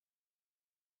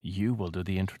You will do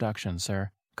the introduction, sir.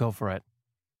 Go for it.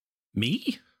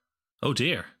 Me? Oh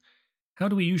dear. How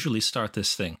do we usually start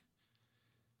this thing?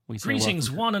 We say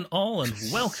Greetings, welcome one and all, and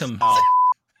welcome.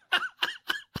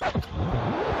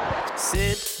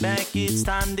 Sit back, it's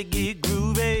time to get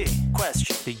groovy.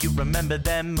 Question, do you remember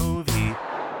that movie?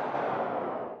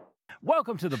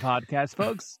 Welcome to the podcast,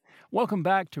 folks. Welcome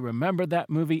back to Remember That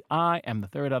Movie. I am the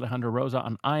third Alejandro Rosa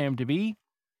on IMDb.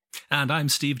 And I'm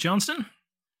Steve Johnston.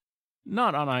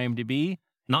 Not on IMDb.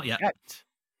 Not yet.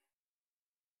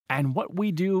 And what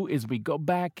we do is we go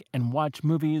back and watch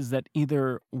movies that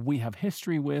either we have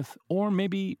history with or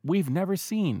maybe we've never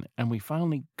seen and we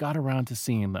finally got around to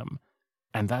seeing them.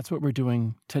 And that's what we're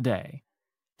doing today.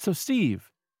 So,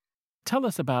 Steve, tell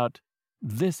us about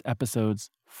this episode's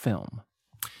film.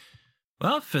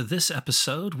 Well, for this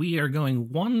episode, we are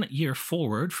going 1 year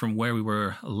forward from where we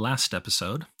were last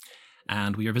episode,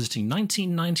 and we are visiting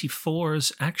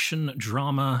 1994's action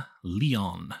drama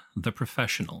Léon, The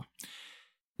Professional.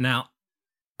 Now,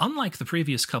 unlike the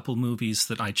previous couple movies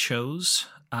that I chose,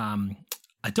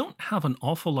 I don't have an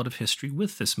awful lot of history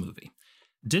with this movie.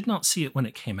 Did not see it when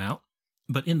it came out,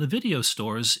 but in the video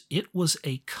stores, it was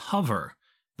a cover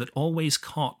that always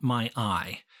caught my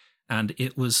eye. And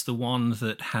it was the one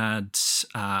that had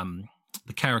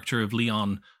the character of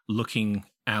Léon looking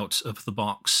out of the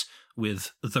box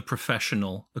with The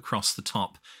Professional across the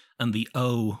top, and the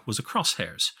O was a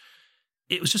crosshairs.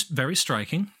 It was just very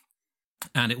striking,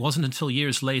 and it wasn't until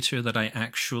years later that I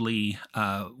actually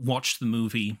watched the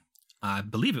movie. I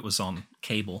believe it was on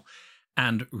cable,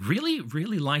 and really,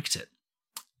 really liked it.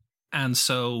 And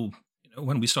so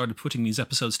when we started putting these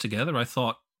episodes together, I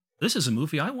thought, this is a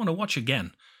movie I want to watch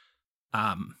again.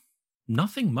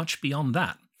 Nothing much beyond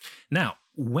that. Now,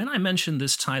 when I mentioned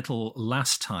this title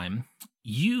last time,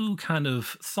 you kind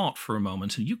of thought for a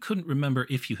moment, and you couldn't remember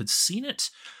if you had seen it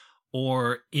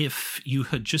or if you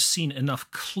had just seen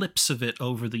enough clips of it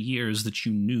over the years that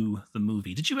you knew the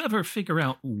movie. Did you ever figure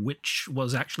out which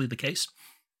was actually the case?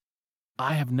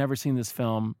 I have never seen this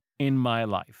film in my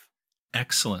life.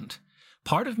 Excellent.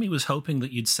 Part of me was hoping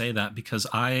that you'd say that because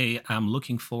I am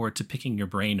looking forward to picking your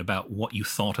brain about what you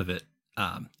thought of it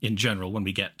in general when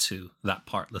we get to that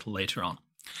part a little later on.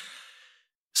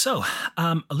 So,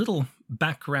 a little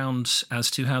background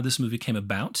as to how this movie came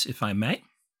about, if I may.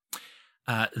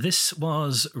 This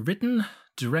was written,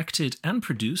 directed, and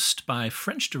produced by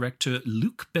French director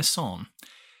Luc Besson.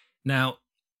 Now,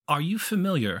 are you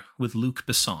familiar with Luc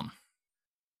Besson?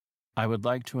 I would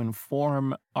like to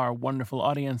inform our wonderful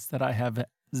audience that I have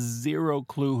zero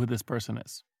clue who this person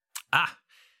is.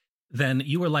 Then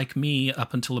you were like me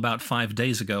up until about 5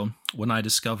 days ago when I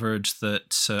discovered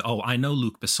that, I know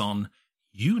Luc Besson,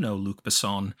 you know Luc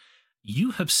Besson,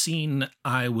 you have seen,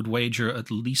 I would wager,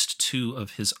 at least 2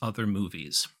 of his other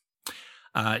movies.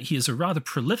 He is a rather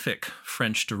prolific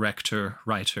French director,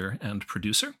 writer, and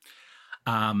producer.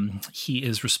 He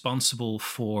is responsible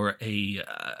for a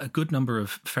good number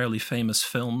of fairly famous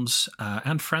films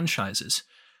and franchises.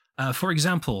 For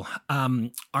example,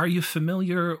 are you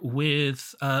familiar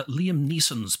with Liam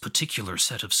Neeson's particular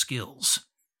set of skills?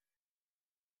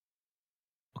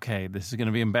 Okay, this is going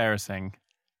to be embarrassing.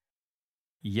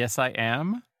 Yes, I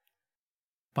am,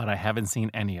 but I haven't seen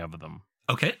any of them.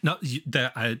 Okay, no,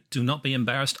 do not be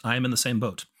embarrassed. I am in the same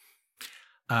boat.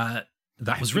 That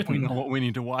was written. We know what we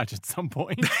need to watch at some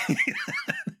point.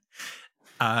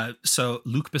 So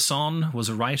Luc Besson was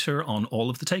a writer on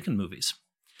all of the Taken movies.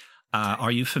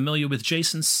 Are you familiar with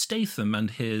Jason Statham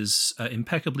and his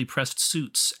impeccably pressed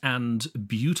suits and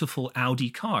beautiful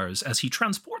Audi cars as he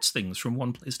transports things from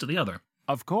one place to the other?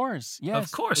 Of course, yes.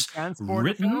 Of course.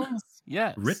 Written,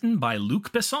 yes. Written by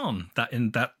Luc Besson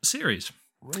in that series.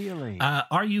 Really?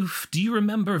 Do you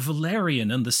remember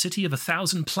Valerian and the City of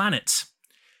 1,000 Planets?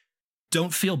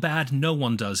 Don't feel bad, no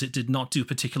one does. It did not do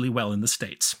particularly well in the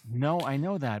States. No, I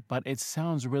know that, but it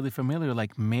sounds really familiar,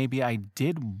 like maybe I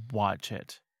did watch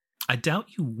it. I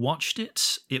doubt you watched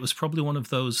it. It was probably one of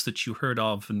those that you heard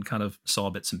of and kind of saw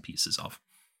bits and pieces of.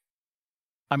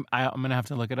 I'm going to have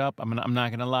to look it up. I'm not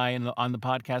going to lie on the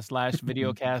podcast /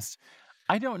 videocast.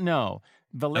 I don't know.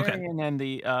 Valerian and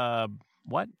the,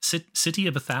 what? City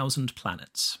of 1,000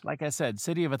 Planets. Like I said,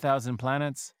 City of 1,000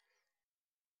 Planets.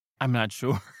 I'm not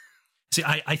sure. See,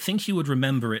 I think you would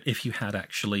remember it if you had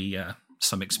actually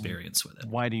some experience with it.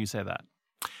 Why do you say that?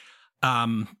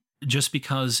 Just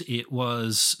because it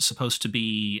was supposed to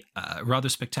be rather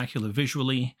spectacular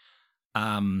visually.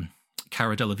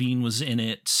 Cara Delevingne was in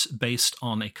it, based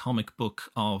on a comic book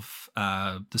of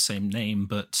the same name,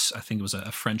 but I think it was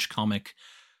a French comic.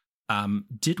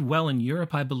 Did well in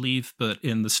Europe, I believe, but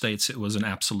in the States it was an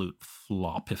absolute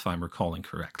flop, if I'm recalling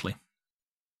correctly.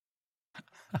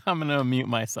 I'm going to mute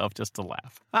myself just to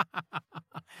laugh.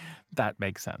 That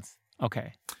makes sense.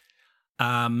 Okay.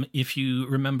 If you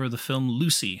remember the film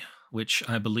Lucy, which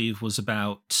I believe was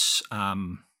about,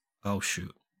 oh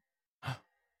shoot.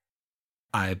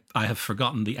 I have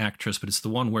forgotten the actress, but it's the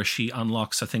one where she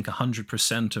unlocks, I think,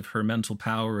 100% of her mental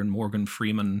power, and Morgan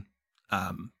Freeman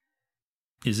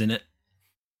is in it.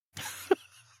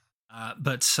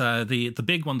 But the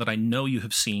big one that I know you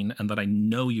have seen and that I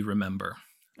know you remember,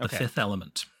 The Fifth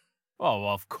Element. Oh,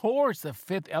 of course, The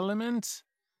Fifth Element.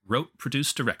 Wrote,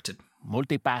 produced, directed.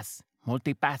 Multipass.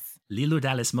 Lilo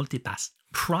Dallas Multipass.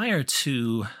 Prior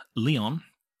to Léon,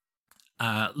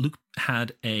 Luc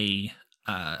had a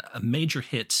major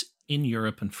hit in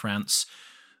Europe and France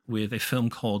with a film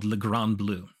called Le Grand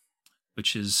Bleu,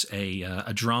 which is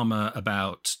a drama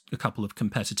about a couple of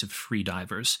competitive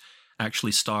freedivers.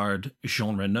 Actually starred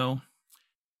Jean Reno,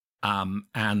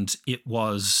 and it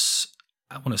was,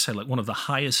 I want to say, like one of the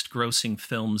highest grossing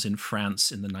films in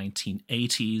France in the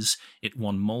 1980s. It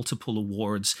won multiple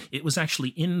awards. It was actually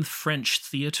in French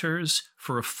theaters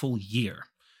for a full year.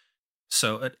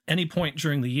 So at any point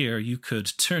during the year, you could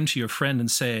turn to your friend and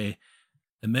say,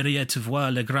 "Aimerais te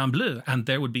voir Le Grand Bleu," and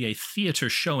there would be a theater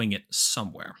showing it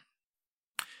somewhere.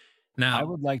 Now, I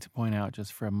would like to point out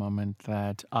just for a moment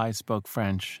that I spoke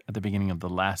French at the beginning of the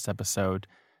last episode,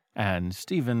 and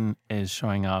Stephen is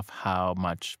showing off how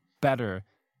much better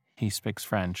he speaks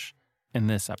French in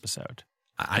this episode.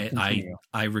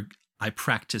 I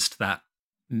practiced that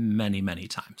many, many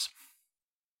times.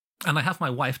 And I have my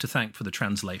wife to thank for the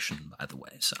translation, by the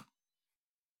way. So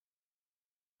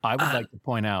I would like to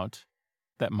point out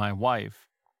that my wife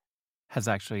has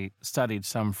actually studied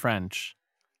some French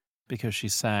because she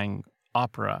sang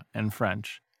opera in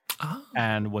French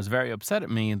and was very upset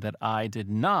at me that I did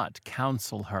not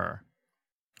counsel her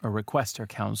or request her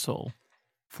counsel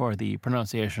for the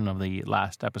pronunciation of the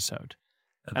last episode.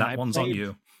 That one's on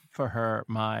you. For her,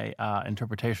 my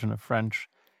interpretation of French,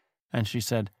 and she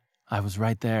said, "I was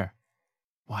right there.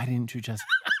 Why didn't you just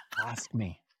ask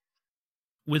me?"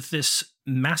 With this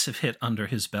massive hit under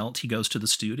his belt, he goes to the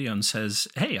studio and says,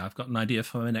 "Hey, I've got an idea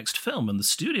for my next film." And the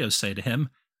studios say to him,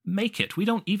 "Make it. We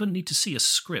don't even need to see a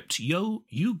script.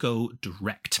 You go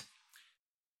direct."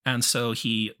 And so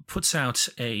he puts out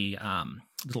a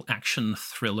little action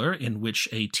thriller in which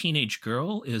a teenage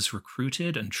girl is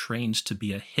recruited and trained to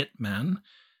be a hitman.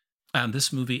 And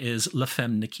this movie is La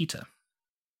Femme Nikita.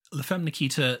 La Femme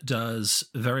Nikita does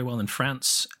very well in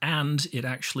France, and it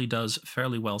actually does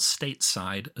fairly well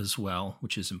stateside as well,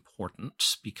 which is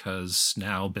important because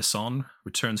now Besson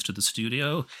returns to the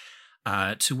studio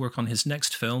to work on his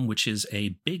next film, which is a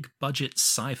big-budget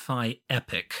sci-fi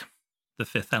epic, The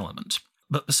Fifth Element.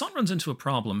 But Besson runs into a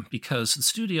problem because the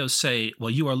studios say, "Well,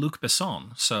 you are Luc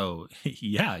Besson, so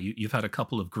yeah, you've had a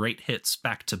couple of great hits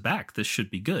back-to-back. This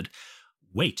should be good."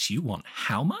 Wait, you want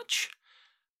how much?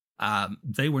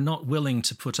 They were not willing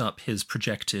to put up his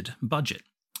projected budget.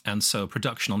 And so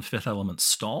production on Fifth Element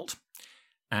stalled,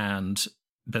 and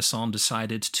Besson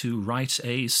decided to write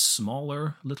a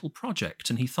smaller little project.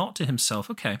 And he thought to himself,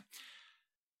 okay,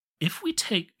 if we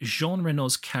take Jean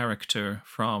Reno's character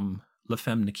from La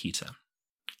Femme Nikita,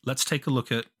 let's take a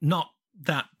look at not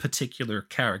that particular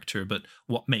character, but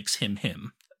what makes him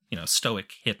him,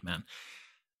 stoic hitman.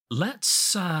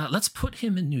 Let's put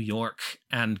him in New York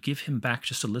and give him back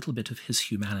just a little bit of his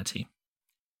humanity.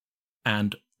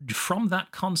 And from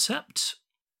that concept,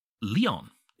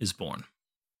 Léon is born.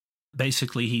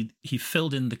 Basically, he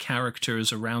filled in the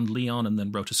characters around Léon and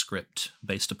then wrote a script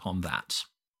based upon that,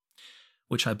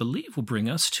 which I believe will bring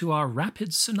us to our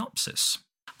rapid synopsis.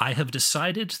 I have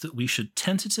decided that we should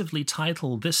tentatively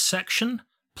title this section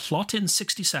Plot in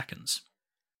 60 Seconds.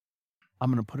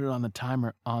 I'm going to put it on the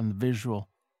timer on the visual.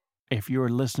 If you're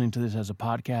listening to this as a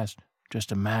podcast,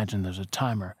 just imagine there's a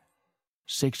timer.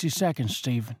 60 seconds,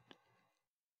 Stephen.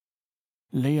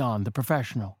 Léon, the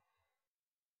professional.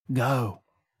 Go.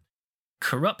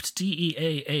 Corrupt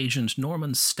DEA agent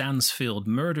Norman Stansfield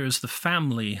murders the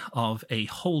family of a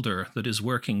holder that is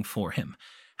working for him.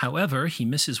 However, he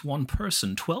misses one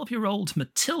person. 12-year-old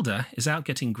Matilda is out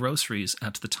getting groceries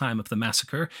at the time of the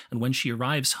massacre, and when she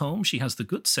arrives home, she has the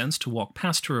good sense to walk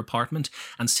past her apartment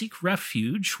and seek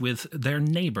refuge with their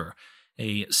neighbor,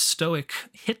 a stoic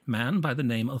hitman by the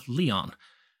name of Léon.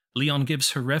 Léon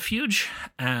gives her refuge,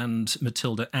 and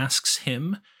Matilda asks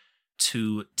him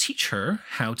to teach her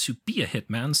how to be a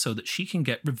hitman so that she can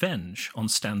get revenge on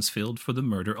Stansfield for the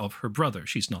murder of her brother.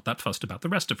 She's not that fussed about the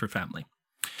rest of her family.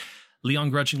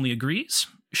 Léon grudgingly agrees,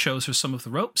 shows her some of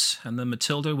the ropes, and then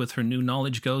Matilda, with her new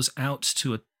knowledge, goes out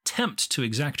to attempt to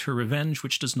exact her revenge,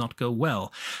 which does not go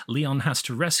well. Léon has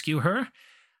to rescue her,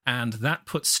 And that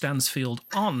puts Stansfield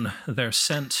on their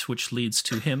scent, which leads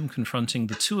to him confronting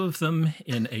the two of them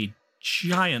in a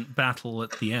giant battle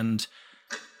at the end.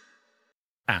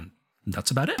 And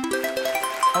that's about it.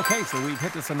 Okay, so we've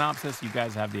hit the synopsis. You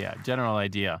guys have the general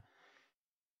idea.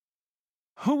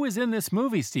 Who is in this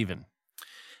movie, Stephen?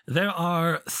 There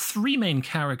are three main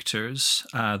characters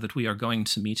that we are going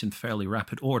to meet in fairly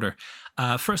rapid order.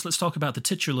 First, let's talk about the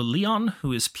titular Léon,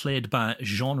 who is played by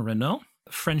Jean Reno,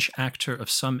 French actor of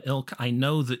some ilk. I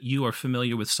know that you are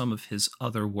familiar with some of his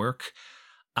other work.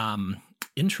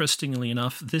 Interestingly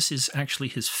enough, this is actually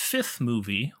his fifth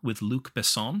movie with Luc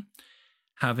Besson,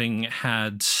 having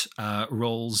had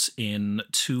roles in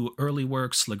two early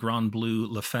works, Le Grand Bleu,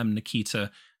 La Femme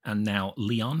Nikita, and now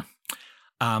Léon.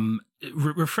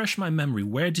 Refresh my memory.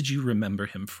 Where did you remember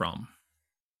him from?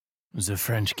 The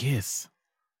French Kiss.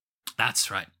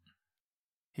 That's right.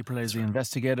 He plays the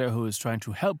investigator who is trying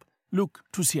to help Luc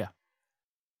Toussier,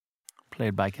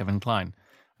 played by Kevin Kline,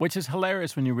 which is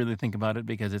hilarious when you really think about it,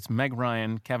 because it's Meg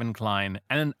Ryan, Kevin Kline,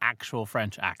 and an actual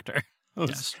French actor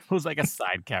who's like a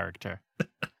side character.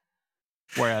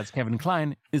 Whereas Kevin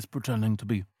Kline is pretending to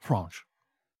be French.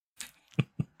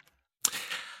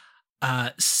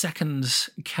 Second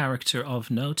character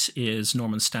of note is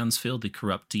Norman Stansfield, the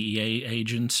corrupt DEA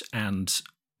agent and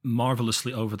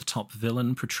marvelously over-the-top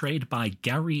villain, portrayed by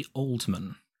Gary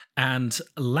Oldman. And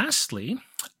lastly,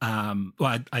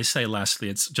 I say lastly,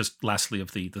 it's just lastly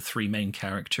of the three main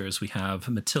characters, we have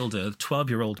Matilda,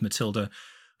 12-year-old Matilda,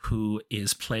 who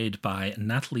is played by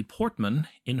Natalie Portman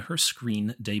in her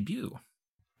screen debut.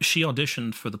 She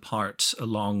auditioned for the part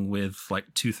along with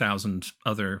like 2,000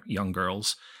 other young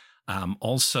girls.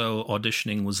 Also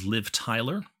auditioning was Liv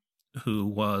Tyler, who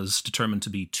was determined to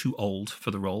be too old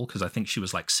for the role, because I think she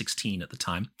was like 16 at the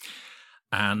time.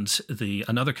 And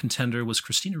another contender was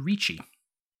Christina Ricci.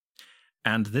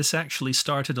 And this actually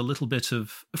started a little bit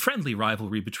of a friendly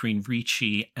rivalry between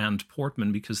Ricci and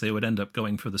Portman, because they would end up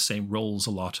going for the same roles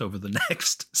a lot over the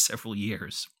next several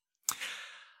years.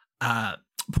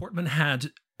 Portman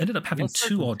ended up having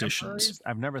two auditions.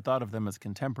 I've never thought of them as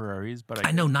contemporaries, but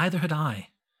I know, neither had I.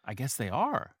 I guess they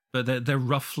are. But they're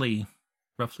roughly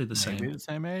the same. Maybe the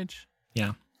same age?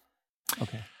 Yeah.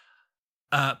 Okay.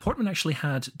 Portman actually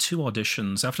had two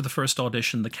auditions. After the first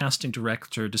audition, the casting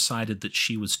director decided that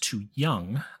she was too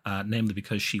young, namely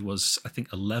because she was, I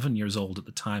think, 11 years old at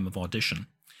the time of audition.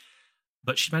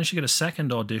 But she managed to get a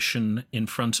second audition in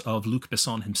front of Luc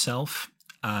Besson himself,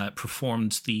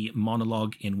 performed the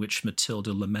monologue in which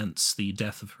Matilda laments the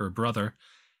death of her brother,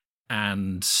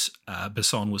 and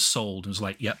Besson was sold and was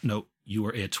like, yep, no, you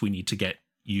are it. We need to get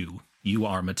you. You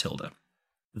are Matilda.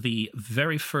 The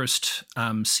very first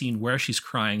scene where she's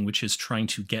crying, which is trying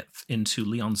to get into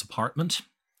Leon's apartment,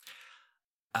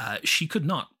 she could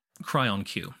not cry on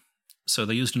cue. So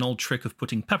they used an old trick of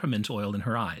putting peppermint oil in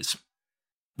her eyes,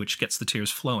 which gets the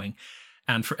tears flowing.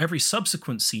 And for every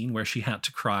subsequent scene where she had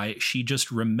to cry, she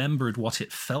just remembered what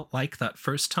it felt like that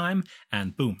first time,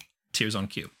 and boom, tears on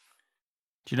cue.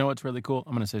 Do you know what's really cool?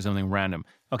 I'm going to say something random.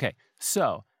 Okay,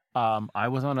 so I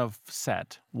was on a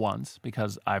set once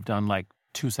because I've done like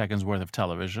 2 seconds worth of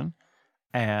television.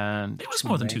 And it was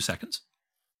more than 2 seconds.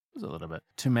 It was a little bit.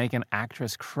 To make an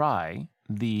actress cry,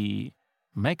 the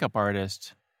makeup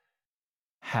artist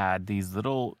had these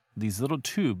little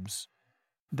tubes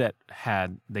that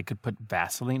they could put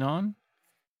Vaseline on.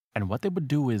 And what they would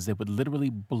do is they would literally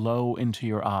blow into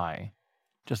your eye.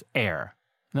 Just air.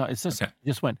 No, it's just, okay. It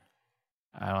just went,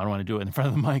 I don't want to do it in front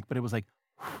of the mic, but it was like,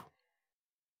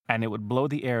 and it would blow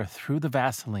the air through the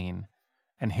Vaseline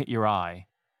and hit your eye,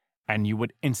 and you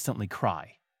would instantly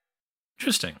cry.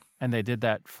 Interesting. And they did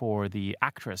that for the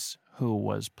actress who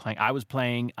was playing. I was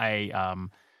playing a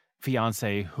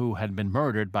fiance who had been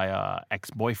murdered by a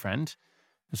ex-boyfriend.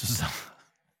 This was,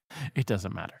 it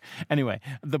doesn't matter. Anyway,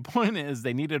 the point is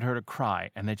they needed her to cry,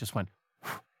 and they just went,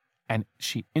 and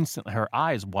her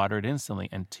eyes watered instantly,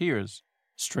 and tears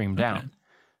streamed down.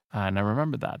 And I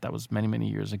remember that. That was many, many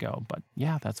years ago. But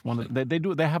yeah, that's one of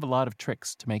they have a lot of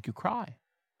tricks to make you cry.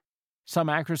 Some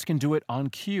actors can do it on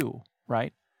cue,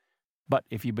 right? But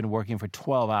if you've been working for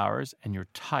 12 hours and you're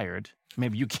tired,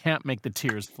 maybe you can't make the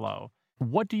tears flow.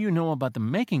 What do you know about the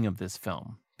making of this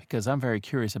film? Because I'm very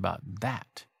curious about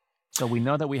that. So we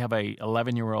know that we have a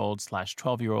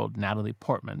 11-year-old/12-year-old Natalie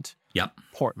Portman. Yep.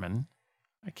 Portman.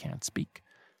 I can't speak.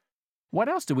 What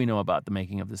else do we know about the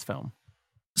making of this film?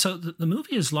 So the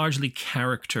movie is largely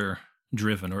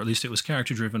character-driven, or at least it was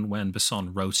character-driven when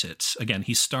Besson wrote it. Again,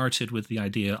 he started with the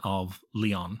idea of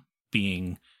Léon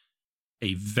being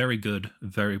a very good,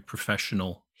 very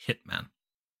professional hitman,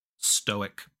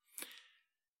 stoic.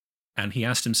 And he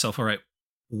asked himself, all right,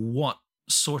 what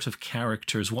sort of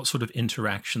characters, what sort of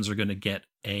interactions are going to get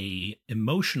a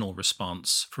emotional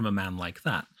response from a man like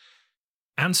that?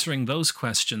 Answering those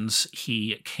questions,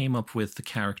 he came up with the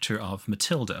character of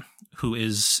Matilda, who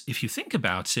is, if you think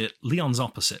about it, Leon's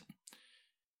opposite.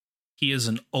 He is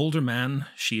an older man.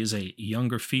 She is a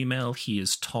younger female. He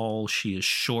is tall. She is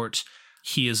short.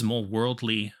 He is more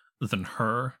worldly than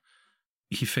her.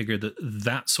 He figured that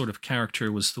that sort of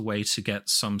character was the way to get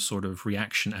some sort of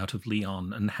reaction out of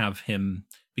Leon and have him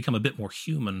become a bit more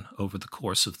human over the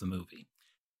course of the movie.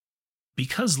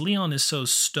 Because Leon is so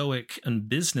stoic and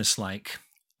businesslike,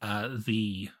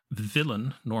 the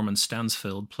villain, Norman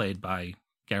Stansfield, played by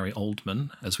Gary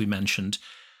Oldman, as we mentioned,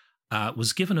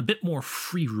 was given a bit more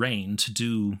free rein to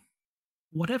do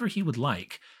whatever he would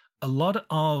like. A lot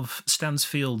of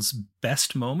Stansfield's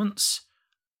best moments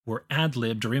were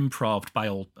ad-libbed or improv'd by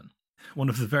Oldman. One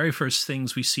of the very first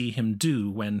things we see him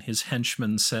do when his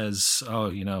henchman says,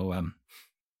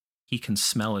 he can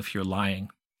smell if you're lying.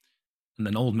 And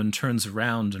then Oldman turns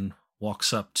around and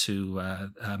walks up to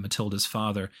Matilda's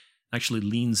father, actually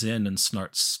leans in and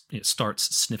starts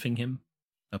sniffing him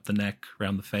up the neck,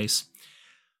 around the face.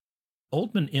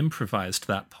 Oldman improvised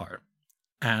that part.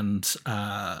 And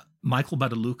Michael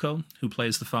Badalucco, who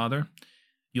plays the father,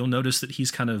 you'll notice that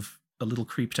he's kind of a little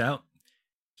creeped out.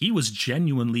 He was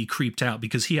genuinely creeped out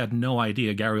because he had no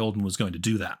idea Gary Oldman was going to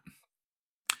do that.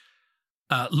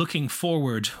 Looking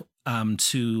forward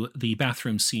to the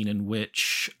bathroom scene in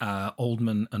which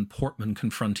Oldman and Portman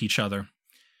confront each other.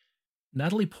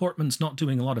 Natalie Portman's not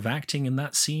doing a lot of acting in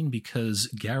that scene because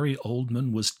Gary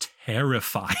Oldman was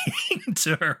terrifying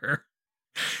to her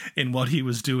in what he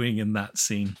was doing in that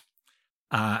scene.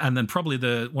 And then probably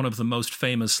one of the most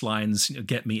famous lines,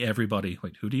 "Get me everybody."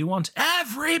 Wait, who do you want?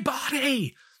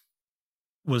 Everybody!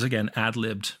 Was again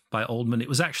ad-libbed by Oldman. It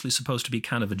was actually supposed to be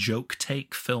kind of a joke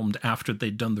take filmed after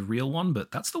they'd done the real one,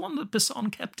 but that's the one that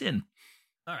Besson kept in.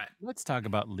 All right. Let's talk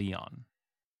about Leon.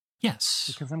 Yes.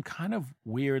 Because I'm kind of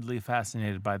weirdly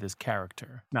fascinated by this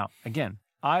character. Now, again,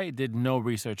 I did no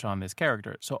research on this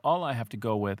character, so all I have to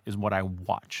go with is what I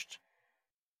watched.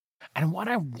 And what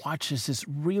I watched is this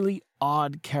really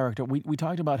odd character. We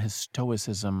talked about his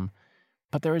stoicism,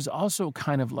 but there is also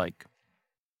kind of like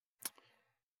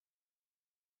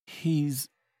his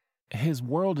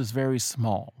world is very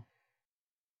small.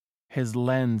 His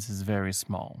lens is very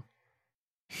small.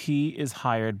 He is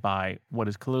hired by what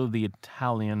is clearly the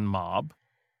Italian mob.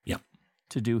 Yep.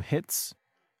 To do hits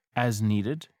as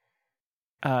needed.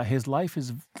 His life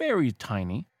is very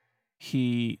tiny.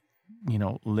 He,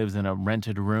 lives in a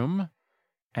rented room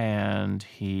and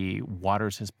he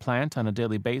waters his plant on a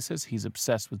daily basis. He's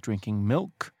obsessed with drinking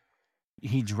milk.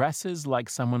 He dresses like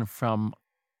someone from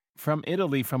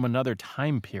Italy from another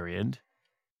time period.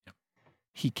 Yep.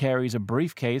 He carries a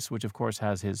briefcase, which of course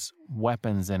has his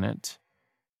weapons in it.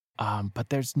 But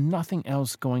there's nothing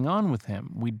else going on with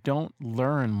him. We don't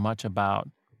learn much about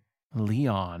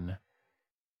Leon.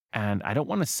 And I don't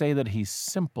want to say that he's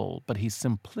simple, but he's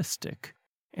simplistic.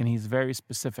 And he's very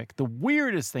specific. The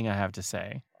weirdest thing I have to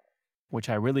say, which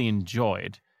I really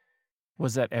enjoyed,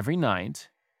 was that every night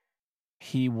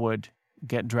he would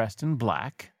get dressed in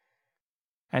black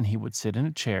and he would sit in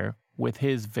a chair with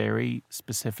his very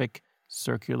specific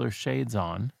circular shades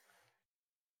on.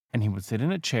 And he would sit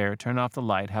in a chair, turn off the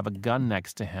light, have a gun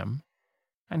next to him,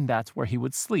 and that's where he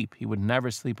would sleep. He would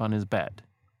never sleep on his bed.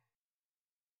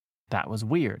 That was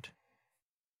weird.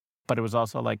 But it was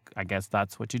also like, I guess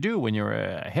that's what you do when you're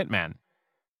a hitman,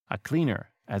 a cleaner,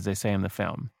 as they say in the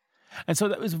film. And so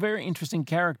that was a very interesting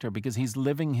character because he's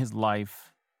living his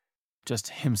life just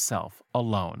himself,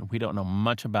 alone. We don't know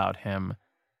much about him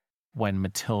when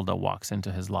Matilda walks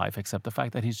into his life, except the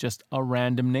fact that he's just a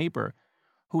random neighbor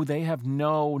who they have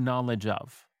no knowledge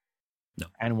of. No.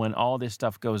 And when all this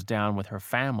stuff goes down with her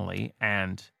family,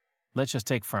 and let's just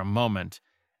take for a moment,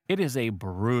 it is a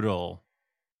brutal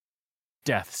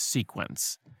death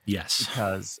sequence. Yes.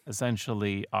 Because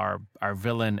essentially our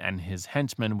villain and his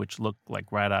henchmen, which look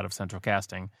like right out of Central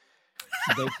Casting,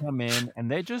 they come in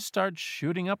and they just start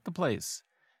shooting up the place.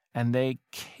 And they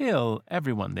kill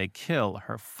everyone. They kill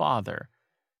her father.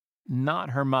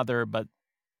 Not her mother, but...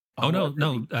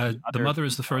 The mother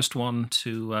is the first one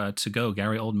to go.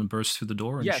 Gary Oldman bursts through the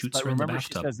door and shoots her in the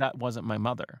bathtub. She says that wasn't my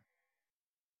mother.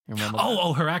 You remember?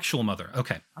 Her actual mother.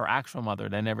 Okay. Her actual mother.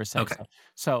 They never said so.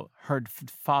 So her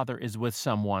father is with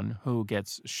someone who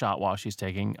gets shot while she's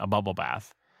taking a bubble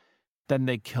bath. Then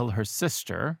they kill her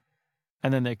sister,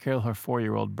 and then they kill her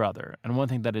 4-year-old brother. And one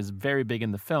thing that is very big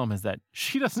in the film is that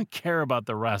she doesn't care about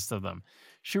the rest of them.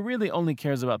 She really only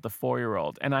cares about the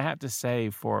 4-year-old. And I have to say,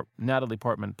 for Natalie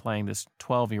Portman playing this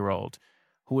 12-year-old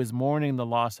who is mourning the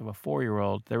loss of a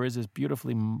 4-year-old, there is this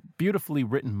beautifully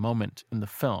written moment in the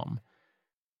film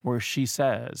where she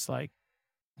says, like,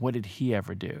 what did he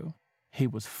ever do? He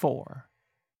was 4.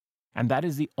 And that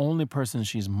is the only person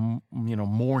she's,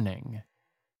 mourning.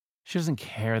 She doesn't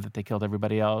care that they killed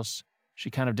everybody else. She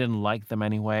kind of didn't like them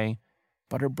anyway.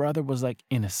 But her brother was, like,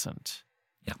 innocent.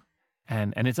 Yeah.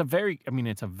 And it's a very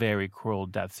cruel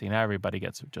death scene. Everybody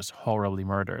gets just horribly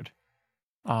murdered.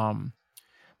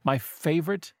 My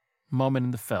favorite moment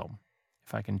in the film,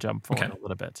 if I can jump forward a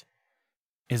little bit,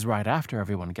 is right after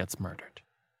everyone gets murdered.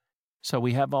 So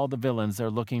we have all the villains. They're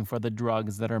looking for the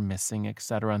drugs that are missing,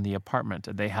 etc., in the apartment.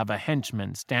 They have a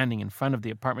henchman standing in front of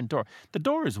the apartment door. The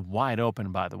door is wide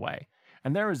open, by the way,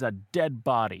 and there is a dead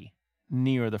body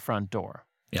near the front door.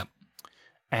 Yep.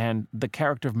 And the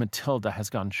character of Matilda has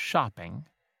gone shopping,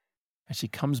 and she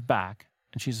comes back,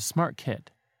 and she's a smart kid,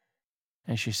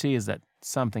 and she sees that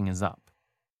something is up.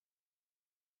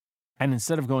 And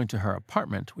instead of going to her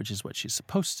apartment, which is what she's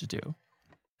supposed to do,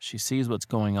 she sees what's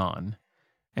going on,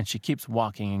 and she keeps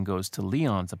walking and goes to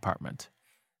Léon's apartment,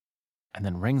 and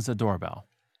then rings the doorbell.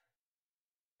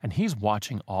 And he's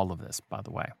watching all of this, by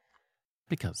the way,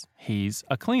 because he's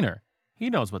a cleaner. He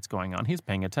knows what's going on. He's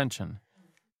paying attention.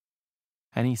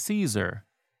 And he sees her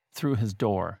through his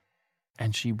door,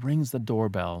 and she rings the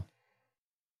doorbell,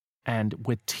 and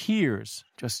with tears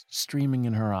just streaming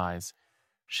in her eyes,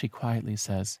 she quietly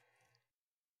says,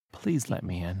 "Please let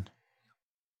me in.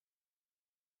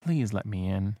 Please let me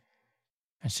in."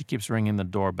 And she keeps ringing the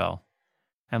doorbell.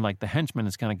 And like the henchman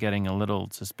is kind of getting a little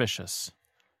suspicious.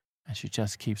 And she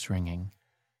just keeps ringing.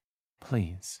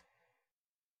 Please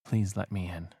let me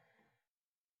in.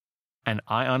 And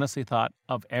I honestly thought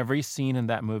of every scene in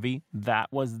that movie,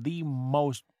 that was the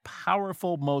most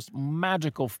powerful, most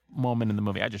magical moment in the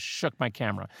movie. I just shook my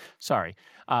camera. Sorry.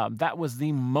 That was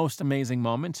the most amazing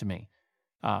moment to me.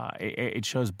 It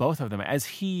shows both of them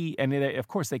of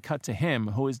course, they cut to him,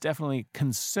 who is definitely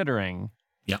considering.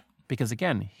 Yeah. Because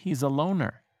again, he's a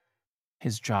loner.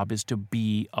 His job is to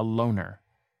be a loner.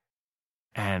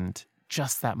 And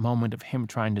just that moment of him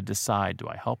trying to decide, do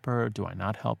I help her? Do I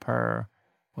not help her?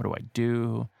 What do I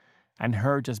do? And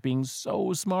her just being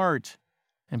so smart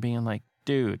and being like,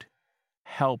 dude,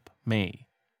 help me.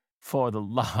 For the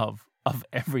love of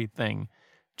everything,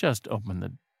 just open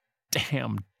the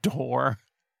damn door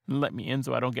and let me in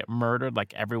so I don't get murdered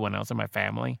like everyone else in my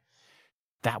family.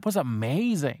 That was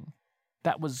amazing.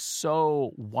 That was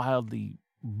so wildly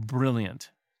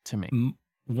brilliant to me.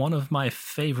 One of my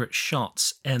favorite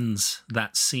shots ends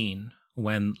that scene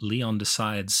when Léon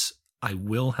decides, I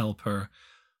will help her,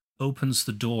 opens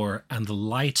the door, and the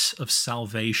light of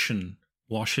salvation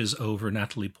washes over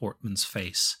Natalie Portman's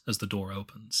face as the door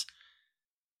opens.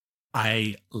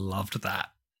 I loved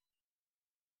that.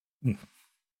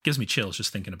 Gives me chills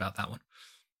just thinking about that one.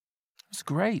 It was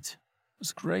great. It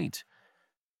was great.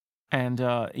 And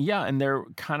and their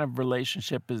kind of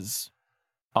relationship is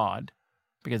odd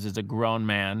because it's a grown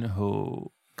man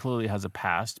who clearly has a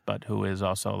past, but who is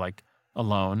also like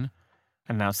alone.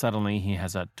 And now suddenly he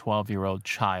has a 12-year-old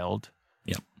child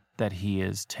that he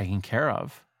is taking care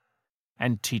of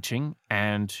and teaching.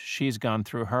 And she's gone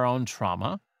through her own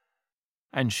trauma.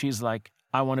 And she's like,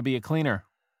 I want to be a cleaner,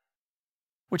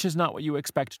 which is not what you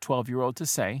expect a 12-year-old to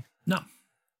say. No.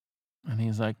 And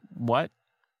he's like, what?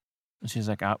 And she's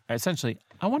like, essentially,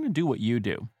 I want to do what you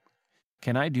do.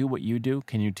 Can I do what you do?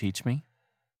 Can you teach me?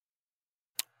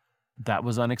 That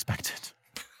was unexpected.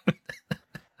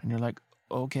 And you're like,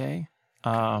 okay.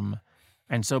 And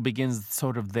so begins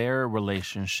sort of their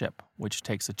relationship, which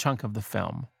takes a chunk of the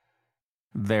film,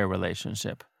 their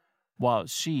relationship, while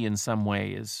she in some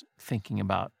way is thinking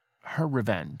about her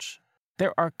revenge.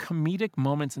 There are comedic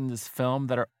moments in this film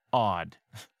that are odd.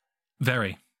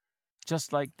 Very.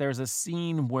 Just like there's a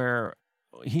scene where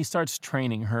he starts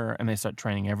training her and they start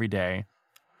training every day.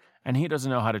 And he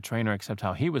doesn't know how to train her except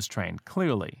how he was trained,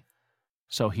 clearly.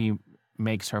 So he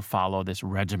makes her follow this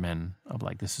regimen of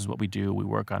like, this is what we do. We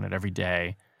work on it every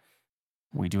day.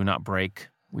 We do not break.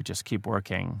 We just keep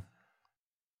working.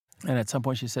 And at some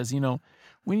point she says,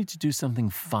 we need to do something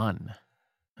fun.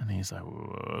 And he's like,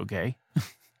 okay.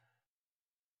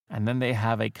 And then they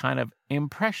have a kind of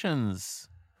impressions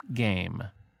game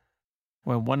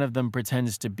where one of them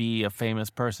pretends to be a famous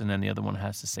person and the other one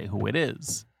has to say who it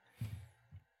is.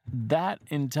 That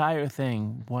entire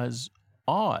thing was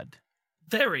odd.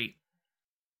 Very.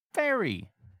 Very.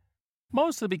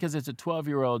 Mostly because it's a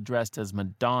 12-year-old dressed as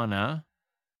Madonna.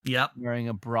 Yep. Wearing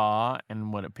a bra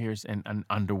and what appears in an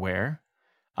underwear.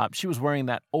 She was wearing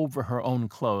that over her own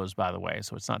clothes, by the way,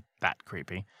 so it's not that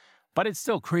creepy. But it's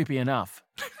still creepy enough.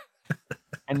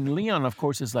 And Léon, of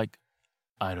course, is like,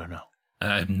 I don't know.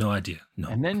 I have no idea. No.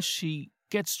 And then she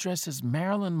gets dressed as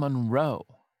Marilyn Monroe,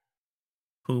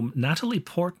 whom Natalie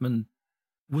Portman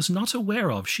was not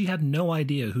aware of. She had no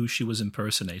idea who she was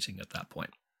impersonating at that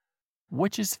point.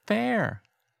 which is fair.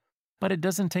 But it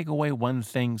doesn't take away one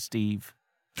thing, Steve.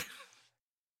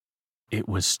 It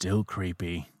was still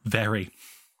creepy. Very.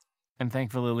 And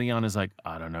thankfully, Leon is like,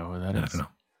 I don't know who that is. I don't know.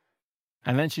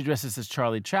 And then she dresses as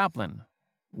Charlie Chaplin,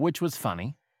 which was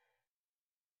funny.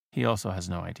 He also has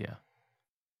no idea.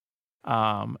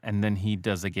 And then he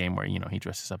does a game where, he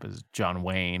dresses up as John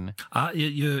Wayne.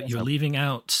 You're leaving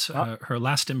out her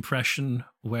last impression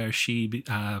where she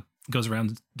goes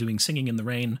around doing Singing in the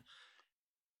Rain.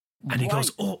 And he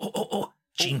goes, oh,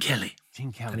 Gene Kelly.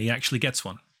 Gene Kelly. And he actually gets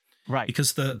one. Right.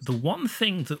 Because the one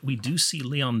thing that we do see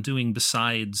Leon doing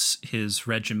besides his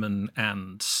regimen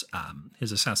and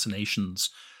his assassinations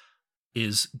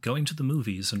is going to the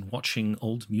movies and watching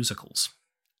old musicals.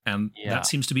 And that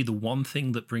seems to be the one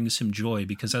thing that brings him joy,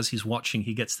 because as he's watching,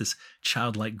 he gets this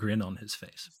childlike grin on his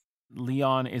face.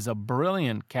 Leon is a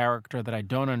brilliant character that I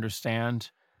don't understand.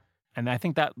 And I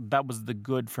think that was the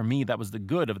good for me. That was the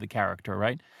good of the character,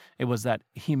 right? It was that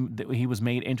he was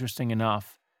made interesting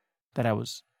enough that I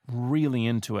was really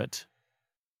into it.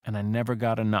 And I never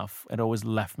got enough. It always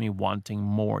left me wanting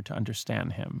more to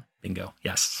understand him. Bingo.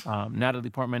 Yes. Natalie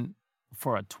Portman,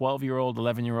 for a 12-year-old,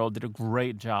 11-year-old, did a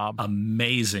great job.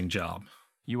 Amazing job.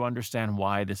 You understand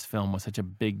why this film was such a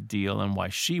big deal and why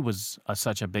she was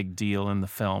such a big deal in the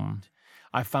film.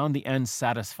 I found the end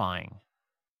satisfying.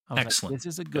 I was Excellent. Like,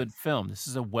 this is a good film. This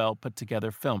is a well put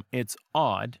together film. It's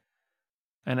odd,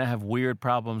 and I have weird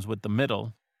problems with the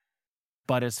middle.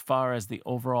 But as far as the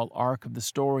overall arc of the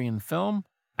story and film,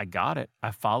 I got it.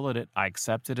 I followed it. I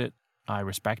accepted it. I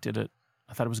respected it.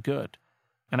 I thought it was good.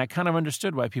 And I kind of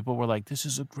understood why people were like, this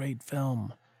is a great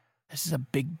film. This is a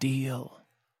big deal.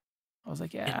 I was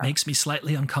like, yeah. It makes me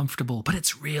slightly uncomfortable, but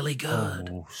it's really good.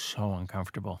 Oh, so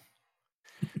uncomfortable.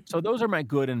 So those are my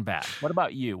good and bad. What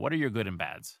about you? What are your good and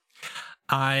bads?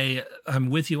 I'm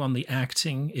with you on the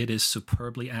acting. It is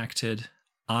superbly acted.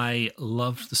 I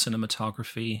loved the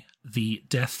cinematography. The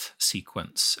death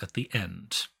sequence at the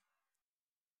end,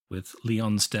 with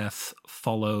Leon's death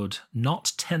followed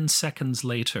not 10 seconds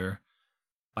later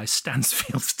by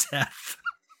Stansfield's death.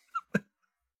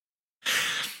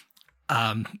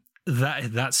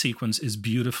 That sequence is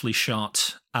beautifully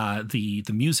shot. The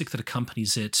music that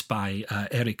accompanies it by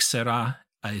Eric Serra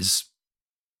is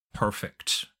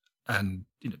perfect, and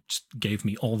just gave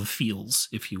me all the feels,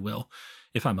 if you will,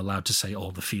 if I'm allowed to say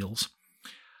all the feels.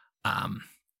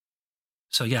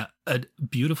 So yeah, a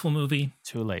beautiful movie.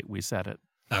 Too late, we said it.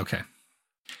 Okay.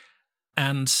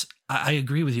 And I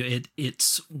agree with you.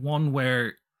 It's one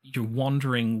where you're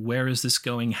wondering, where is this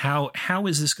going? How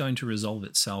is this going to resolve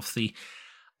itself?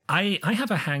 I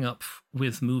have a hang up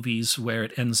with movies where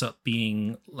it ends up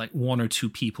being like one or two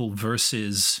people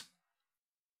versus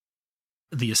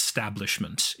the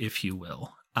establishment, if you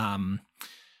will.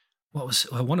 What was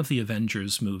one of the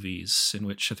Avengers movies in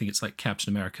which I think it's like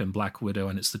Captain America and Black Widow,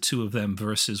 and it's the two of them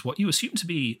versus what you assume to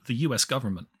be the US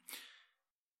government.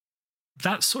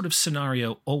 That sort of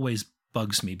scenario always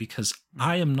bugs me because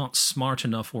I am not smart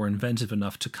enough or inventive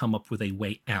enough to come up with a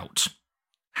way out.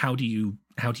 How do you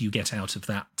get out of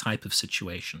that type of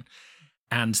situation?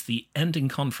 And the ending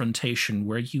confrontation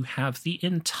where you have the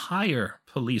entire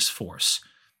police force,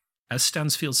 as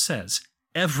Stansfield says,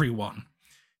 everyone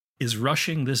is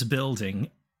rushing this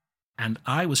building, and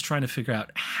I was trying to figure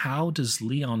out, how does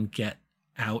Leon get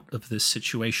out of this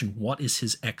situation? What is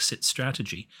his exit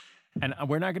strategy? And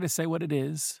we're not going to say what it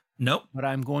is. Nope. But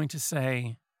I'm going to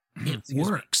say it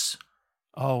works.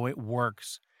 Oh, it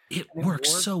works. It works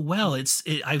so well.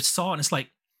 I saw it and it's like,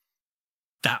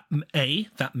 that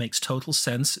makes total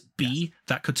sense. B,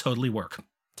 that could totally work.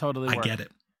 Totally work. I get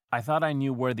it. I thought I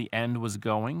knew where the end was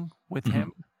going with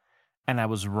him, and I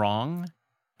was wrong.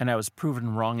 And I was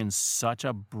proven wrong in such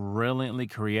a brilliantly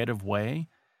creative way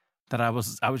that I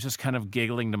was just kind of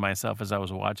giggling to myself as I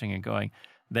was watching and going,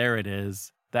 there it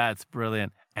is. That's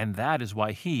brilliant. And that is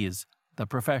why he is the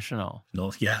professional.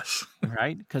 No, yes.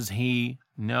 Right? Because he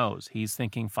knows. He's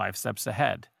thinking 5 steps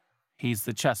ahead. He's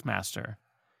the chess master.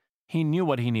 He knew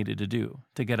what he needed to do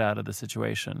to get out of the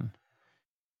situation.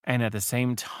 And at the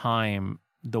same time,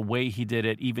 the way he did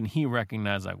it, even he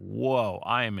recognized, like, whoa,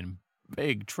 I am in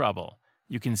big trouble.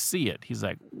 You can see it. He's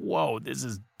like, whoa, this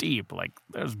is deep. Like,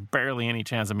 there's barely any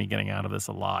chance of me getting out of this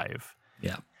alive.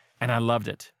 Yeah. And I loved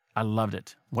it. I loved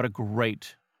it. What a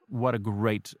great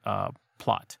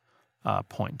plot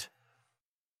point.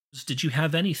 Did you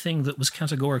have anything that was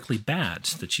categorically bad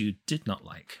that you did not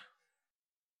like?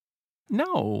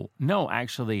 No,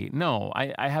 actually, no.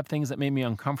 I have things that made me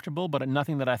uncomfortable, but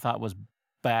nothing that I thought was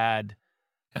bad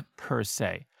per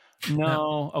se.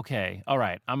 No, okay, all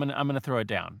right. I'm gonna throw it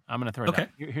down. Okay.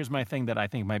 Here's my thing that I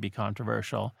think might be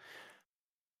controversial.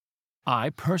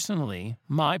 My personal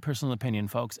opinion,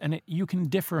 folks, and you can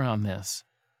differ on this.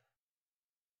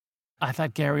 I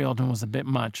thought Gary Oldman was a bit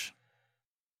much.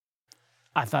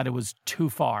 I thought it was too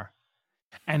far.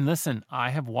 And listen,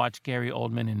 I have watched Gary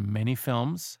Oldman in many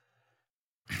films,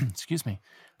 excuse me,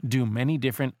 do many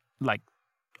different, like,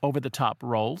 over-the-top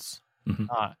roles.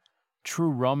 True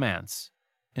Romance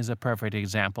is a perfect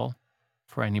example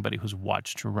for anybody who's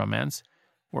watched True Romance,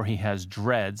 where he has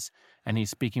dreads and he's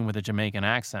speaking with a Jamaican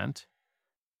accent.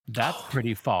 That's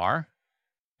pretty far.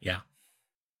 Yeah.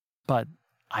 But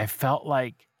I felt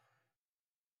like,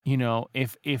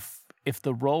 if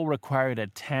the role required a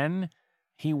 10,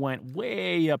 he went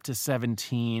way up to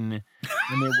 17, and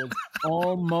it was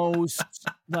almost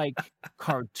like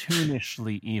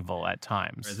cartoonishly evil at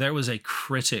times. There was a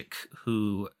critic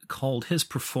who called his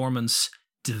performance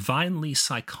divinely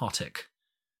psychotic,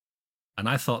 and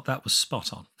I thought that was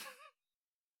spot on.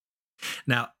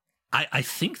 Now, I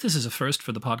think this is a first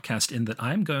for the podcast in that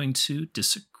I'm going to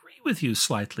disagree with you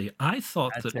slightly. I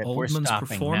thought that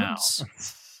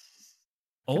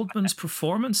Oldman's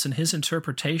performance and his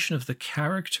interpretation of the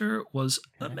character was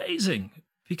amazing.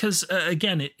 Because,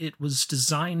 again, it was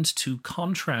designed to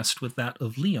contrast with that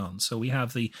of Léon. So we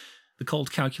have the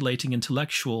cold, calculating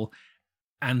intellectual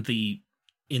and the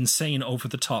insane,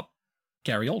 over-the-top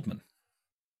Gary Oldman.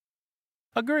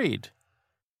 Agreed.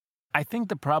 I think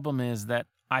the problem is that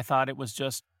I thought it was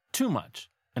just too much.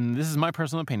 And this is my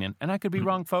personal opinion. And I could be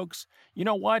wrong, folks. You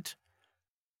know what?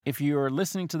 If you're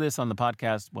listening to this on the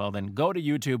podcast, well, then go to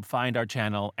YouTube, find our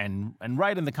channel, and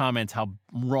write in the comments how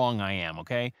wrong I am,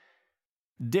 okay?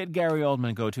 Did Gary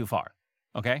Oldman go too far?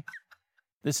 Okay?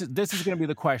 This is going to be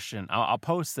the question. I'll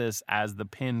post this as the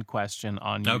pinned question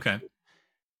on YouTube. Okay.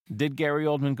 Did Gary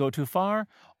Oldman go too far,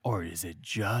 or is it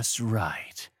just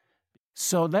right?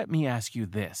 So let me ask you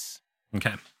this.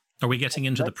 Okay. Are we getting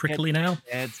into the prickly now?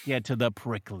 Let's get to the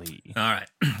prickly. All right.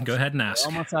 Go ahead and ask.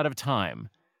 We're almost out of time.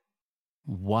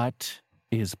 What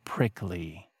is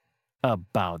prickly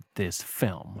about this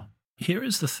film? Here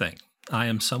is the thing. I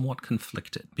am somewhat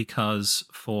conflicted because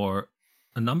for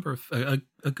a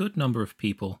good number of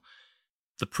people,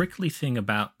 the prickly thing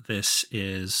about this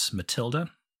is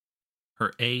Matilda,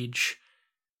 her age,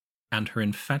 and her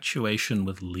infatuation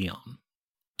with Léon,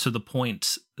 to the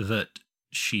point that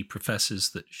she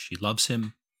professes that she loves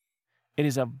him. It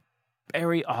is a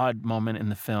very odd moment in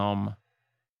the film.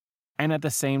 And at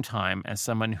the same time, as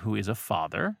someone who is a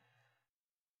father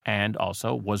and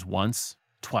also was once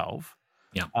 12,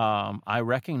 I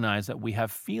recognize that we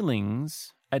have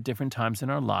feelings at different times in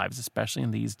our lives, especially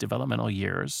in these developmental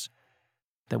years,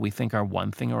 that we think are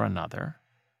one thing or another.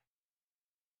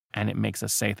 And it makes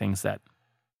us say things that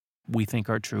we think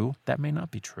are true that may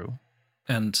not be true.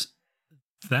 And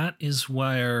that is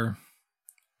where,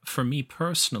 for me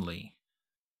personally,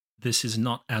 this is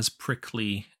not as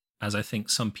prickly as I think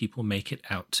some people make it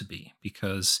out to be.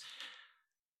 Because,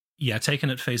 taken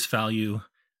at face value,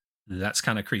 that's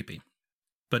kind of creepy.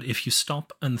 But if you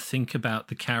stop and think about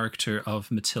the character of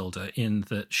Matilda, in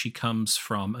that she comes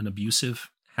from an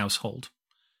abusive household,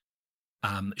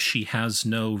 she has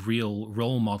no real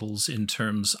role models in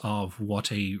terms of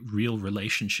what a real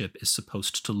relationship is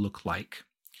supposed to look like.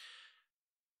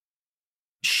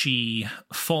 She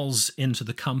falls into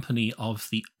the company of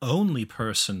the only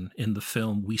person in the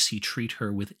film we see treat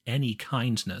her with any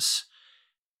kindness,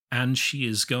 and she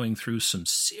is going through some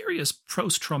serious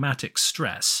post-traumatic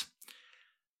stress.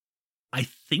 I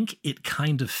think it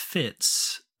kind of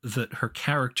fits that her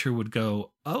character would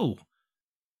go, oh,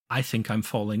 I think I'm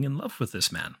falling in love with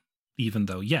this man, even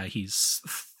though, he's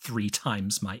 3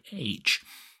 times my age.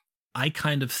 I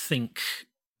kind of think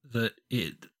that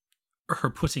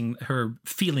her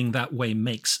feeling that way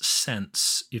makes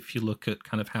sense if you look at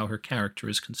kind of how her character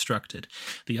is constructed.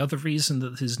 The other reason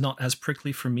that this is not as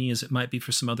prickly for me as it might be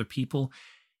for some other people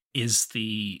is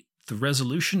the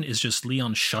resolution is just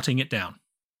Léon shutting it down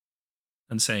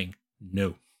and saying,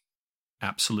 no,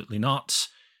 absolutely not.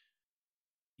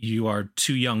 You are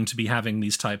too young to be having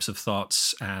these types of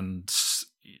thoughts, and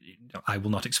I will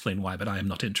not explain why, but I am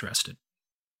not interested.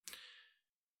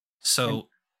 So,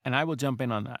 and I will jump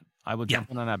in on that. I will jump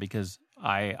in on that because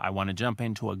I want to jump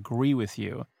in to agree with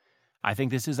you. I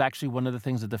think this is actually one of the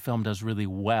things that the film does really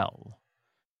well.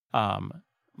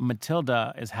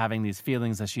 Matilda is having these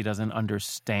feelings that she doesn't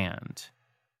understand.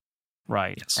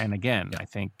 Right. Yes. And again, I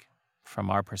think from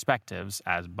our perspectives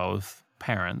as both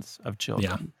parents of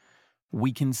children,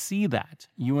 we can see that.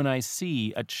 You and I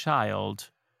see a child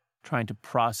trying to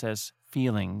process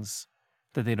feelings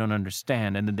that they don't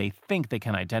understand and that they think they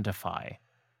can identify.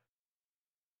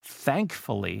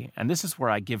 Thankfully, and this is where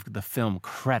I give the film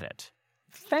credit,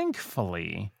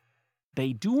 thankfully,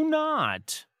 they do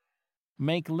not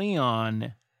make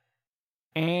Léon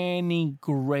any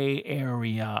gray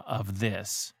area of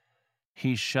this.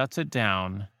 He shuts it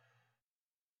down.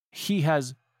 He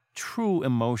has true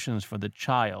emotions for the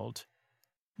child,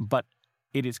 but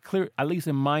it is clear, at least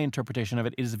in my interpretation of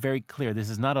it, it is very clear this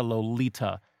is not a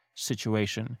Lolita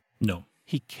situation. No.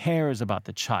 He cares about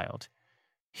the child.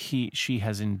 She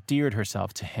has endeared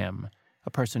herself to him,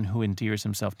 a person who endears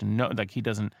himself to no, like he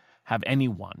doesn't have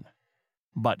anyone,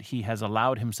 but he has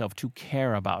allowed himself to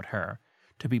care about her,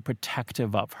 to be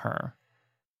protective of her,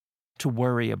 to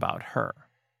worry about her,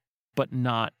 but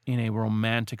not in a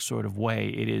romantic sort of way.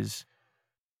 It is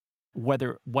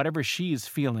whatever she is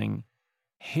feeling,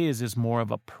 his is more of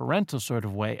a parental sort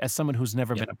of way, as someone who's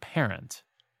never been a parent,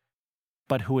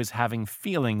 but who is having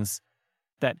feelings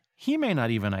that he may not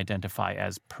even identify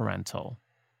as parental.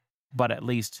 But at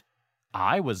least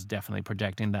I was definitely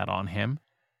projecting that on him.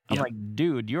 I'm like,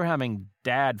 dude, you're having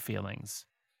dad feelings.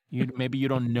 Maybe you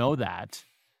don't know that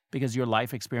because your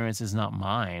life experience is not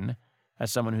mine.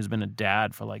 As someone who's been a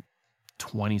dad for like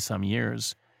 20-some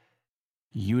years,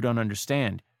 you don't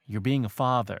understand. You're being a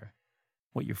father.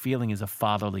 What you're feeling is a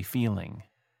fatherly feeling.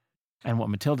 And what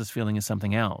Matilda's feeling is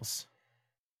something else.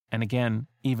 And again,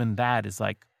 even that is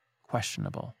like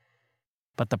questionable.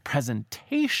 But the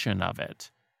presentation of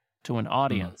it to an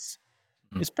audience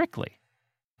is prickly.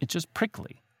 It's just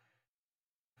prickly.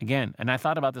 Again, and I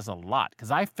thought about this a lot because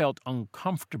I felt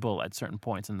uncomfortable at certain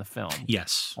points in the film.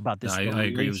 Yes. About this I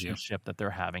agree with you. relationship that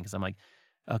they're having. Because I'm like,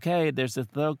 okay, there's this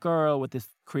little girl with this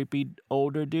creepy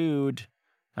older dude,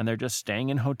 and they're just staying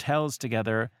in hotels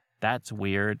together. That's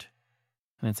weird.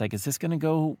 And it's like, is this going to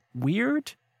go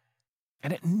weird?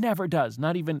 And it never does,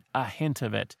 not even a hint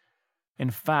of it. In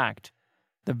fact,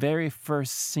 the very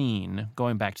first scene,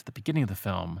 going back to the beginning of the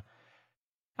film,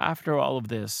 after all of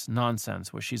this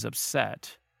nonsense where she's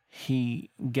upset, he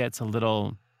gets a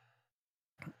little,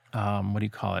 what do you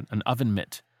call it, an oven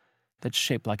mitt that's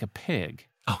shaped like a pig.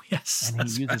 Oh, yes. And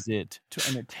he uses it to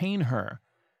entertain her.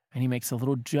 And he makes a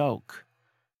little joke.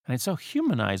 And it's so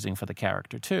humanizing for the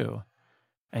character, too.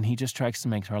 And he just tries to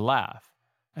make her laugh.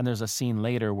 And there's a scene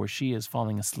later where she is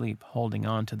falling asleep holding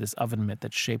on to this oven mitt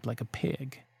that's shaped like a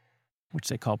pig, which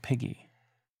they call Piggy.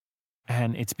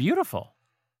 And it's beautiful.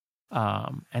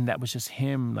 And that was just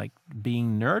him like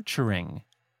being nurturing,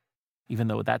 even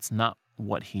though that's not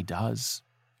what he does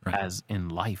as in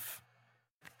life.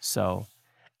 So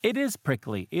it is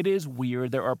prickly. It is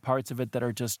weird. There are parts of it that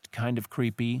are just kind of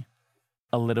creepy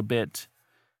a little bit.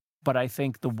 But I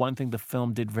think the one thing the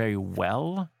film did very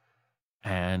well,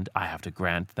 and I have to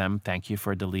grant them, thank you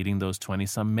for deleting those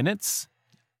 20-some minutes,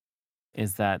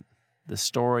 is that the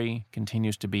story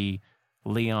continues to be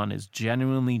Léon is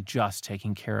genuinely just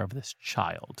taking care of this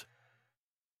child.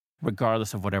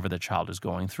 Regardless of whatever the child is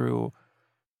going through,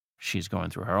 she's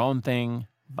going through her own thing,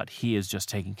 but he is just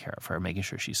taking care of her, making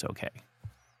sure she's okay.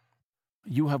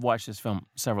 You have watched this film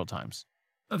several times.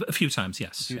 A few times,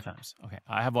 yes. A few times. Okay.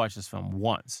 I have watched this film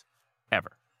once,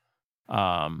 ever.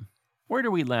 Where do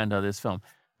we land on this film?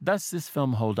 Does this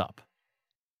film hold up?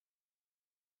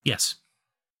 Yes,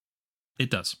 it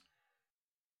does.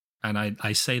 And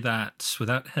I say that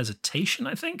without hesitation,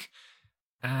 I think.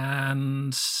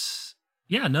 And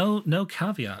yeah, no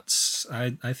caveats.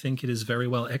 I think it is very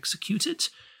well executed.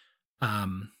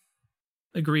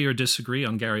 Agree or disagree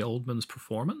on Gary Oldman's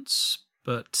performance,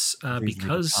 but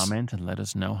because comment and let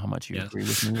us know how much you agree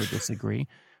with me or disagree,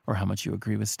 or how much you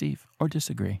agree with Steve or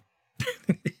disagree.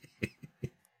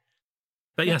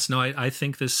 But yes, no, I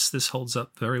think this holds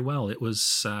up very well. It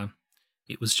was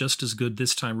just as good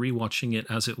this time rewatching it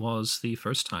as it was the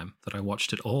first time that I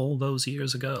watched it all those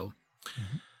years ago.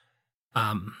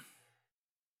 Mm-hmm.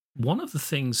 One of the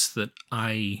things that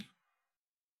I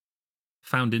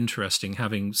found interesting,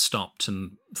 having stopped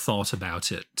and thought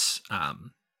about it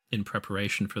in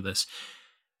preparation for this,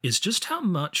 is just how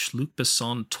much Luc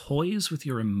Besson toys with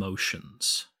your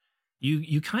emotions.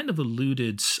 You kind of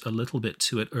alluded a little bit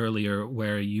to it earlier,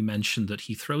 where you mentioned that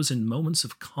he throws in moments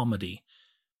of comedy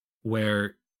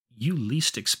where you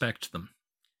least expect them.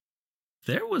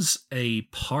 There was a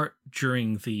part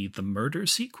during the murder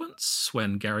sequence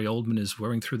when Gary Oldman is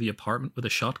whirring through the apartment with a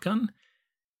shotgun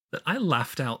that I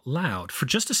laughed out loud for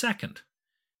just a second.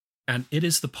 And it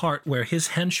is the part where his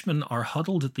henchmen are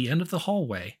huddled at the end of the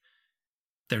hallway.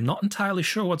 They're not entirely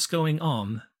sure what's going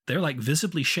on. They're like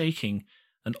visibly shaking,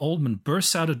 and Oldman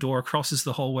bursts out a door, crosses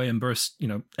the hallway, and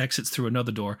exits through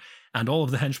another door, and all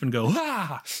of the henchmen go,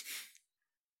 ah!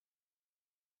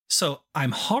 So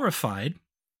I'm horrified.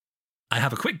 I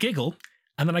have a quick giggle,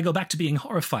 and then I go back to being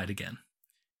horrified again.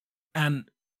 And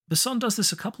Besson does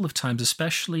this a couple of times,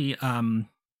 especially,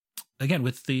 again,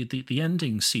 with the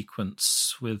ending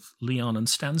sequence with Léon and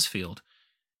Stansfield,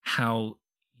 how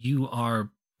you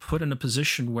are put in a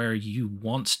position where you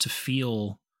want to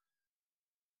feel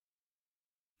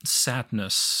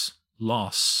sadness,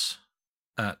 loss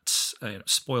at,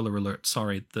 spoiler alert,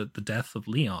 sorry, the death of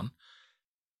Léon.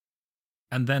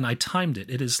 And then I timed it.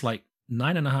 It is like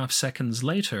 9.5 seconds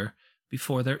later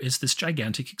before there is this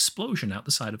gigantic explosion out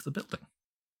the side of the building.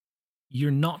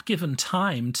 You're not given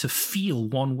time to feel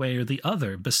one way or the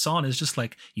other. Besson is just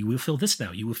like, you will feel this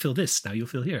now, you will feel this, now you'll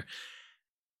feel here.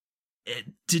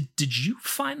 Did you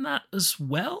find that as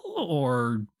well,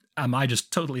 or am I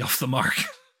just totally off the mark?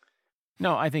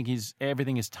 No, I think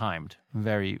everything is timed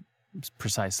very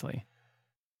precisely.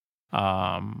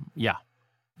 Yeah.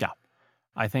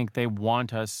 I think they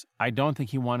want us. I don't think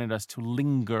he wanted us to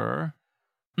linger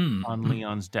on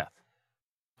Leon's death,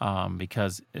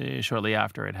 because shortly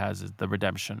after it has the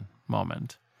redemption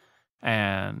moment,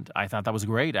 and I thought that was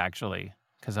great actually,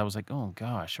 because I was like, oh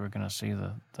gosh, we're gonna see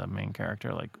the main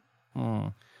character like.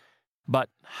 But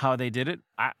how they did it,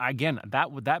 again,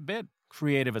 that bit,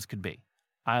 creative as could be.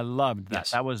 I loved that.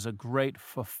 Yes. That was a great,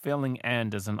 fulfilling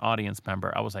end as an audience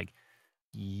member. I was like,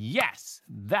 yes,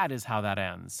 that is how that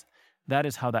ends. That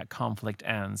is how that conflict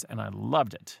ends, and I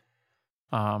loved it.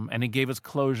 And it gave us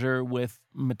closure with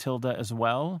Matilda as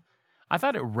well. I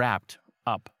thought it wrapped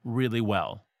up really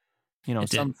well.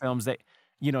 Some films that,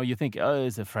 you think, oh,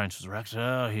 it's a French director.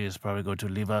 Oh, he's probably going to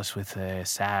leave us with a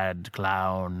sad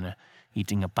clown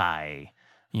eating a pie,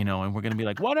 and we're going to be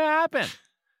like, what happened?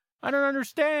 I don't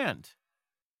understand.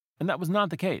 And that was not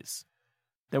the case.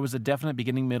 There was a definite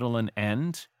beginning, middle, and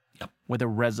end. Yep. With a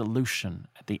resolution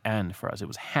at the end for us. It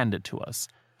was handed to us.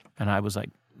 And I was like,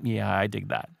 yeah, I dig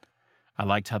that. I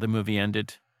liked how the movie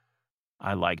ended.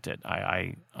 I liked it.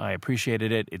 I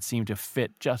appreciated it. It seemed to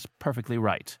fit just perfectly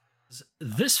right.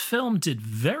 This film did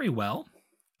very well,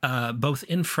 both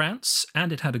in France,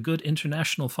 and it had a good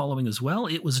international following as well.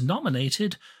 It was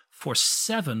nominated for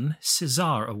 7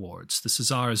 César Awards. The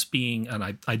Césars being,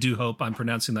 and I do hope I'm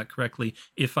pronouncing that correctly,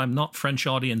 if I'm not French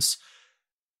audience...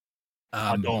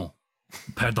 Pardon.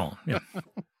 Yeah.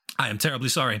 I am terribly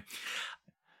sorry.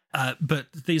 But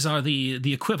these are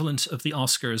the equivalent of the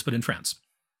Oscars, but in France.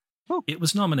 Oh. It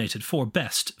was nominated for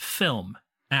Best Film,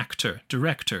 Actor,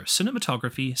 Director,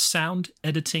 Cinematography, Sound,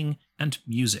 Editing, and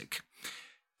Music.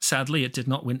 Sadly, it did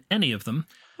not win any of them,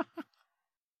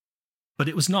 but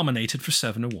it was nominated for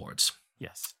 7 awards.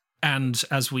 Yes. And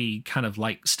as we kind of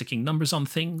like sticking numbers on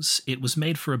things, it was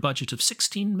made for a budget of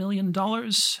 $16 million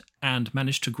and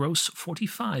managed to gross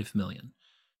 $45 million.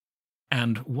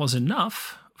 And was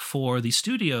enough for the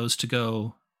studios to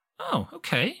go, oh,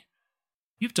 okay,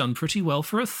 you've done pretty well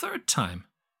for a third time.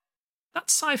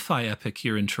 That sci-fi epic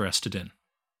you're interested in.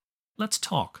 Let's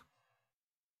talk.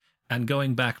 And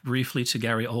going back briefly to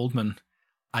Gary Oldman,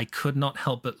 I could not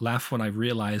help but laugh when I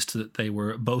realized that they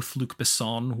were both Luc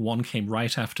Besson. One came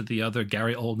right after the other.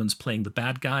 Gary Oldman's playing the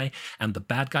bad guy, and the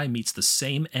bad guy meets the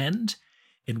same end,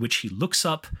 in which he looks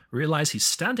up, realizes he's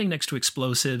standing next to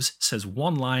explosives, says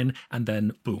one line, and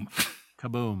then boom.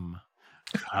 Kaboom.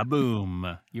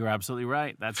 Kaboom. You're absolutely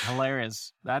right. That's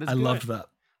hilarious. That is good. I loved that.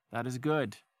 That is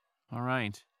good. All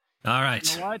right. All right.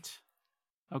 You know what?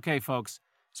 Okay, folks.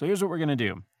 So here's what we're going to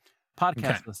do.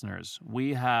 Podcast listeners,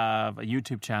 we have a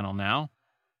YouTube channel now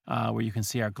where you can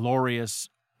see our glorious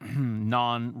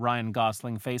non-Ryan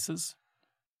Gosling faces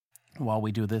while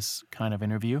we do this kind of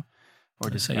interview or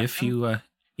discussion.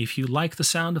 If you like the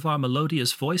sound of our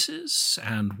melodious voices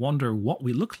and wonder what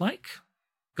we look like,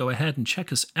 go ahead and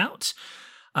check us out.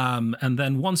 And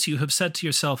then once you have said to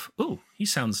yourself, oh, he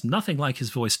sounds nothing like his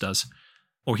voice does,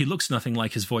 or he looks nothing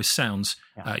like his voice sounds,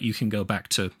 you can go back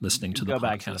to listening to the podcast. Go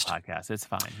back to the podcast. It's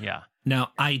fine, yeah.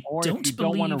 Now, if you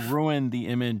don't want to ruin the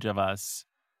image of us,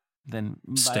 then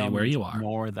stay where you are.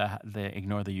 Ignore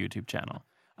the YouTube channel.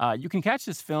 You can catch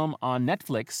this film on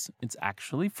Netflix. It's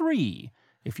actually free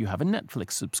if you have a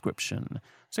Netflix subscription.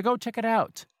 So go check it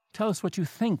out. Tell us what you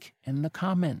think in the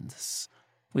comments.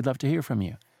 We'd love to hear from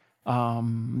you.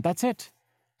 That's it.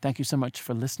 Thank you so much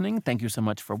for listening. Thank you so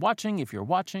much for watching, if you're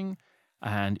watching.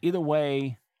 And either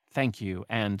way, thank you.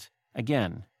 And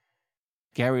again,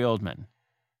 Gary Oldman,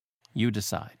 you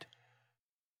decide.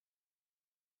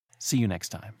 See you next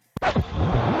time.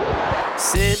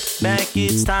 Sit back,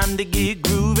 it's time to get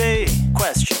groovy.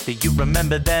 Question, do you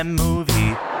remember that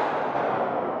movie?